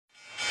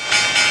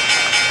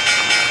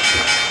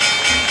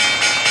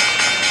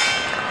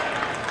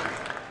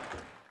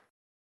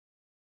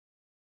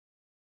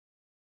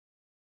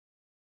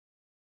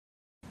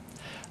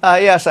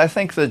Yes, I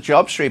think the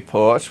jobs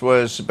report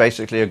was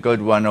basically a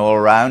good one all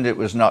around. It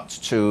was not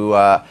too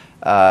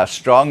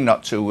strong,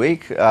 not too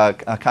weak,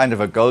 a kind of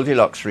a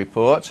Goldilocks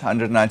report,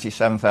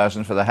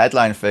 197,000 for the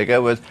headline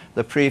figure, with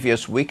the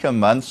previous weaker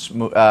months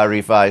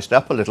revised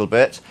up a little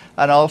bit,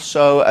 and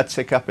also a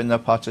tick up in the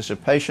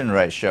participation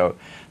ratio.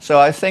 So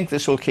I think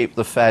this will keep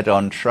the Fed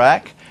on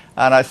track.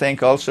 And I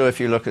think also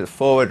if you look at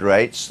forward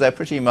rates, they've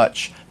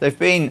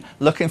been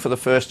looking for the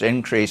first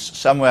increase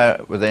somewhere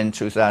within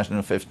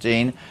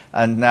 2015,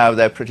 and now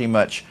they're pretty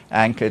much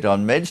anchored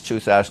on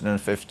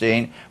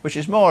mid-2015, which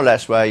is more or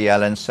less where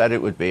Yellen said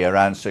it would be,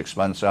 around 6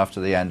 months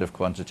after the end of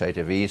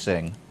quantitative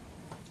easing.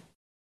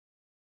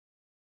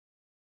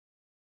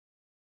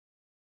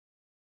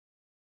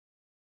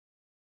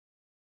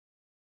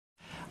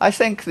 I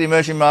think the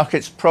emerging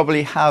markets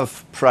probably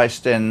have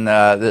priced in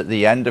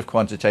the end of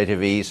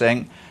quantitative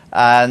easing,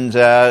 and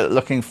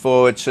looking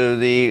forward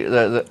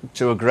to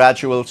to a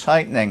gradual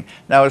tightening.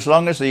 Now, as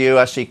long as the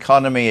US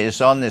economy is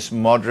on this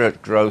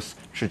moderate growth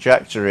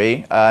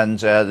trajectory, and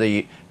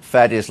the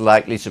Fed is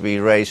likely to be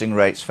raising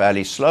rates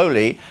fairly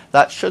slowly,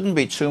 that shouldn't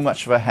be too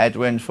much of a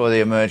headwind for the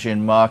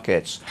emerging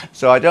markets.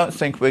 So I don't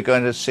think we're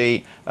going to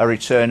see a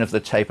return of the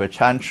taper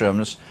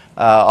tantrums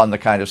on the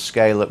kind of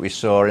scale that we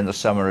saw in the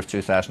summer of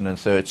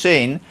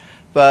 2013.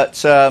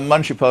 But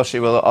monetary policy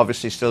will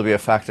obviously still be a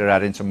factor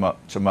adding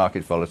to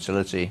market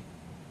volatility.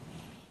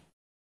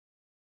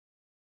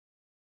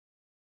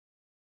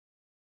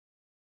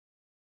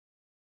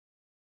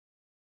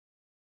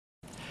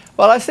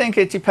 Well, I think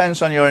it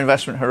depends on your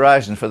investment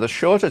horizon. For the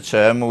shorter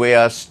term, we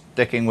are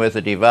sticking with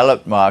the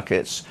developed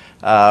markets.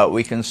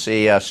 We can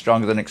see a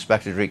stronger than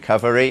expected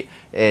recovery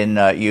in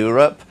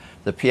Europe.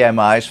 The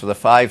PMIs for the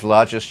 5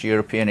 largest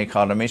European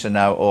economies are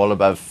now all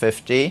above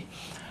 50.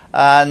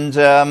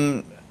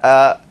 And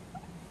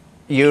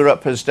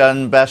Europe has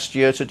done best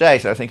year to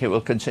date. I think it will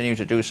continue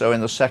to do so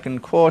in the second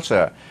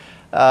quarter.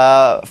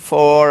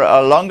 For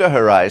a longer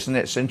horizon,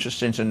 it's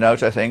interesting to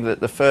note, I think,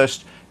 that the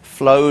first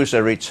flows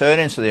are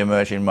returning to the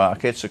emerging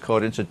markets,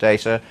 according to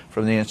data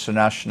from the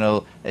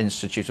International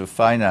Institute of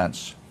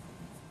Finance.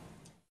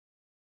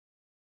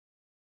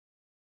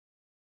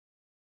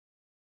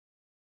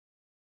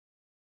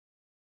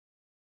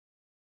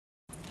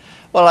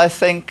 Well, I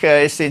think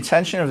it's the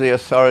intention of the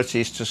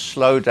authorities to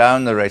slow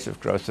down the rate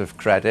of growth of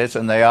credit,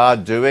 and they are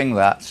doing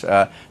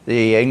that.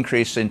 The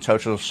increase in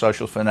total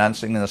social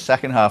financing in the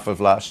second half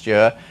of last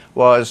year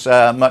was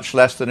much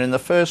less than in the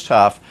first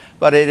half,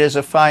 but it is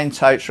a fine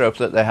tightrope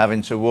that they're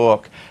having to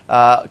walk.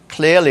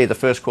 Clearly, the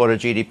first quarter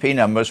GDP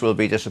numbers will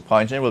be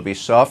disappointing, will be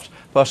soft,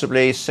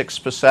 possibly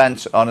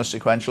 6% on a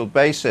sequential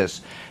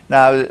basis.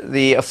 Now,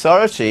 the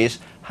authorities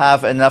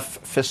have enough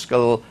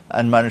fiscal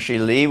and monetary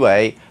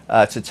leeway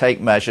to take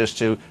measures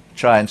to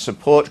try and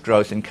support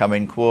growth in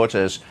coming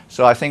quarters.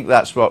 So I think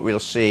that's what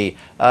we'll see.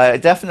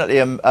 Definitely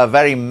a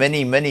very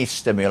mini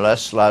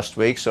stimulus last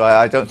week, so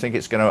I don't think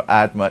it's going to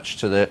add much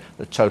to the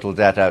total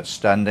debt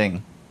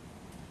outstanding.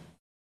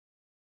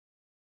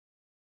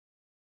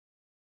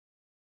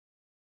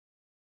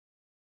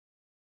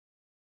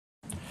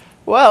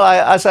 Well,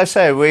 as I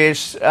say, we're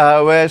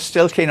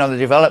still keen on the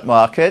developed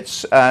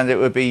markets, and it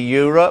would be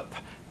Europe,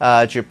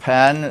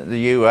 Japan, the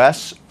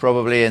US,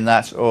 probably in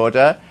that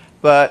order.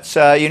 But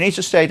you need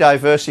to stay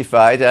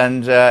diversified,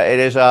 and it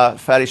is our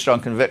fairly strong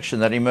conviction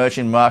that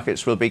emerging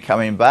markets will be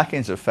coming back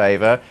into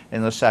favor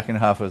in the second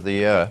half of the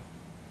year.